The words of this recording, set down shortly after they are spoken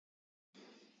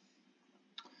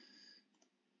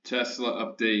Tesla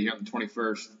update here on the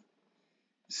 21st.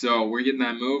 So we're getting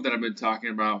that move that I've been talking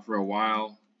about for a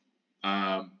while.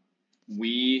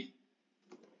 We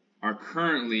are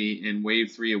currently in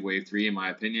wave 3 of wave 3, in my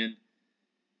opinion.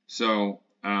 So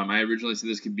I originally said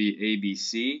this could be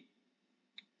ABC.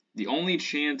 The only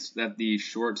chance that the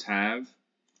shorts have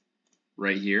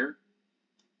right here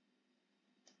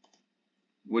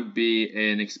would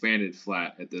be an expanded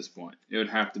flat at this point. It would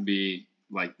have to be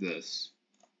like this,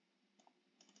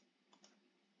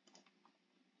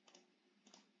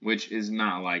 which is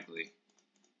not likely.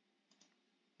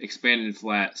 Expanded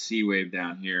flat, C wave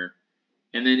down here.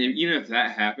 And then even if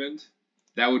that happened,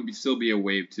 that would still be a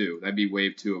wave 2. That'd be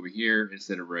wave 2 over here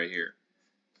instead of right here.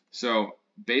 So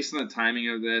based on the timing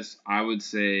of this, I would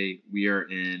say we are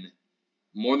in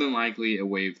more than likely a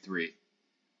wave 3.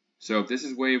 So if this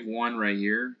is wave 1 right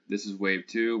here, this is wave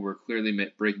 2, we're clearly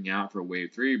breaking out for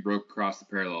wave 3, broke across the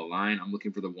parallel line. I'm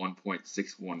looking for the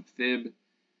 1.61 fib,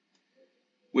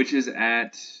 which is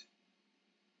at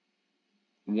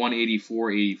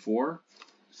 184.84.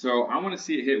 So I want to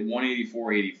see it hit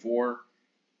 184.84,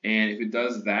 and if it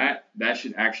does that, that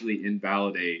should actually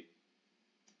invalidate.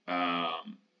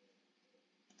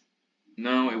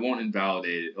 No, it won't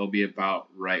invalidate it. It'll be about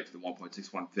right for the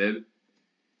 1.61 fib.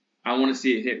 I want to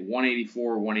see it hit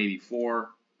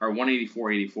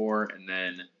 184.84, and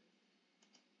then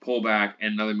pull back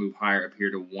and another move higher up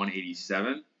here to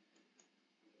 187.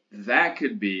 That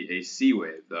could be a C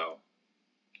wave though.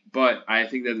 But I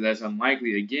think that that's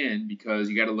unlikely again because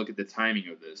you got to look at the timing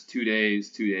of this. 2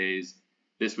 days, 2 days.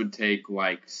 This would take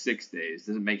like 6 days.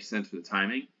 Doesn't make sense for the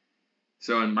timing.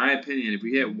 So in my opinion, if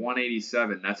we hit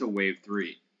 187, that's a wave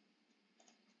 3.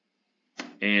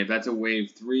 And if that's a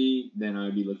wave 3, then I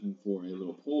would be looking for a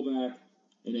little pullback.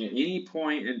 And at any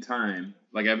point in time,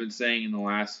 like I've been saying in the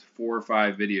last 4 or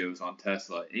 5 videos on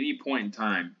Tesla, any point in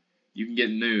time, you can get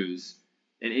news,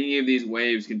 and any of these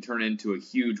waves can turn into a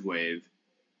huge wave.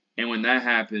 And when that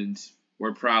happens,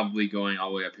 we're probably going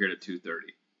all the way up here to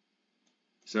 230.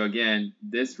 So again,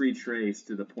 this retraced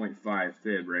to the 0.5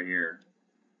 fib right here,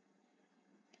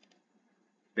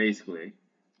 basically.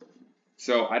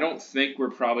 So I don't think we're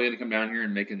probably going to come down here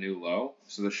and make a new low.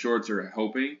 So the shorts are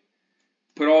hoping.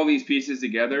 Put all these pieces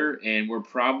together, and we're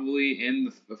probably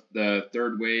in the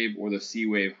third wave or the C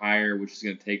wave higher, which is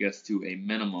going to take us to a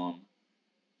minimum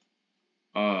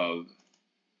of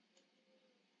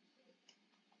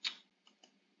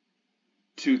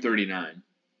 239.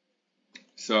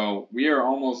 So we are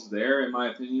almost there, in my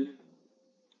opinion,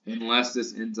 unless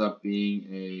this ends up being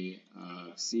a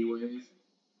C wave.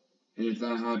 And if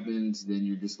that happens, then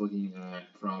you're just looking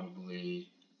at probably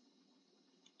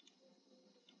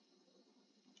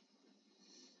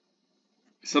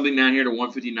something down here to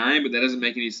 159, but that doesn't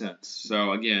make any sense.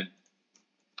 So again,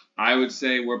 I would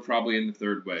say we're probably in the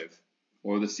third wave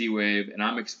or the C wave, and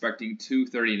I'm expecting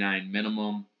 239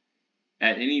 minimum.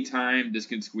 At any time, this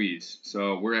can squeeze.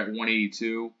 So we're at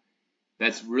 182.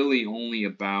 That's really only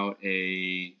about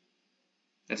a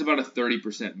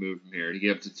 30% move from here to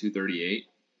get up to 238.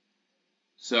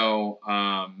 So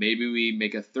maybe we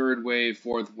make a third wave,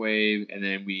 fourth wave, and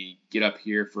then we get up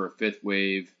here for a fifth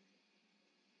wave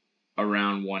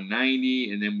around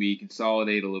 190, and then we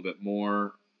consolidate a little bit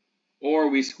more, or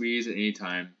we squeeze at any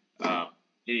time,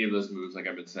 any of those moves like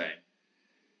I've been saying.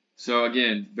 So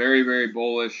again, very, very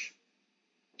bullish.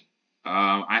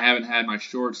 I haven't had my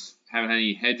shorts, haven't had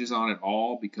any hedges on at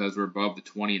all because we're above the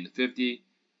 20 and the 50.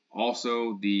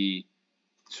 Also, the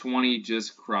 20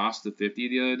 just crossed the 50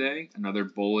 the other day, another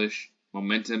bullish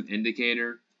momentum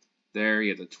indicator. There, you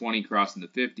have the 20 crossing the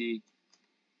 50.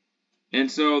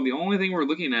 And so the only thing we're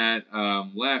looking at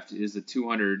left is the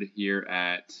 200 here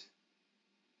at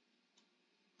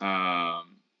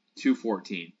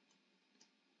 214.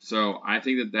 So I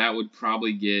think that that would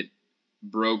probably get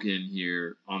broken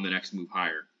here on the next move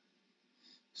higher.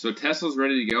 So Tesla's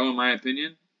ready to go, in my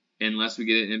opinion, unless we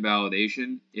get an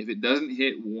invalidation. If it doesn't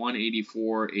hit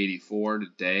 184.84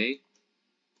 today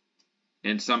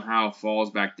and somehow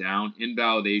falls back down,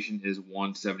 invalidation is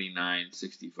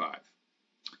 179.65.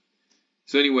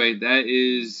 So anyway, that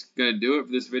is going to do it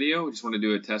for this video. I just want to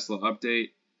do a Tesla update,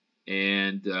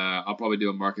 and I'll probably do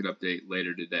a market update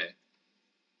later today.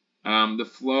 The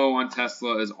flow on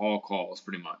Tesla is all calls,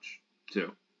 pretty much,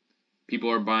 too.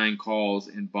 People are buying calls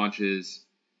in bunches.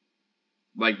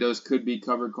 Like, those could be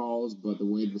covered calls, but the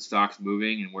way the stock's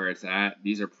moving and where it's at,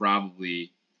 these are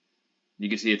probably, you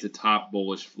can see it's a top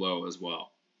bullish flow as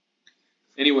well.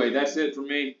 Anyway, that's it for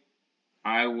me.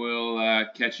 I will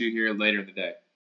catch you here later in the day.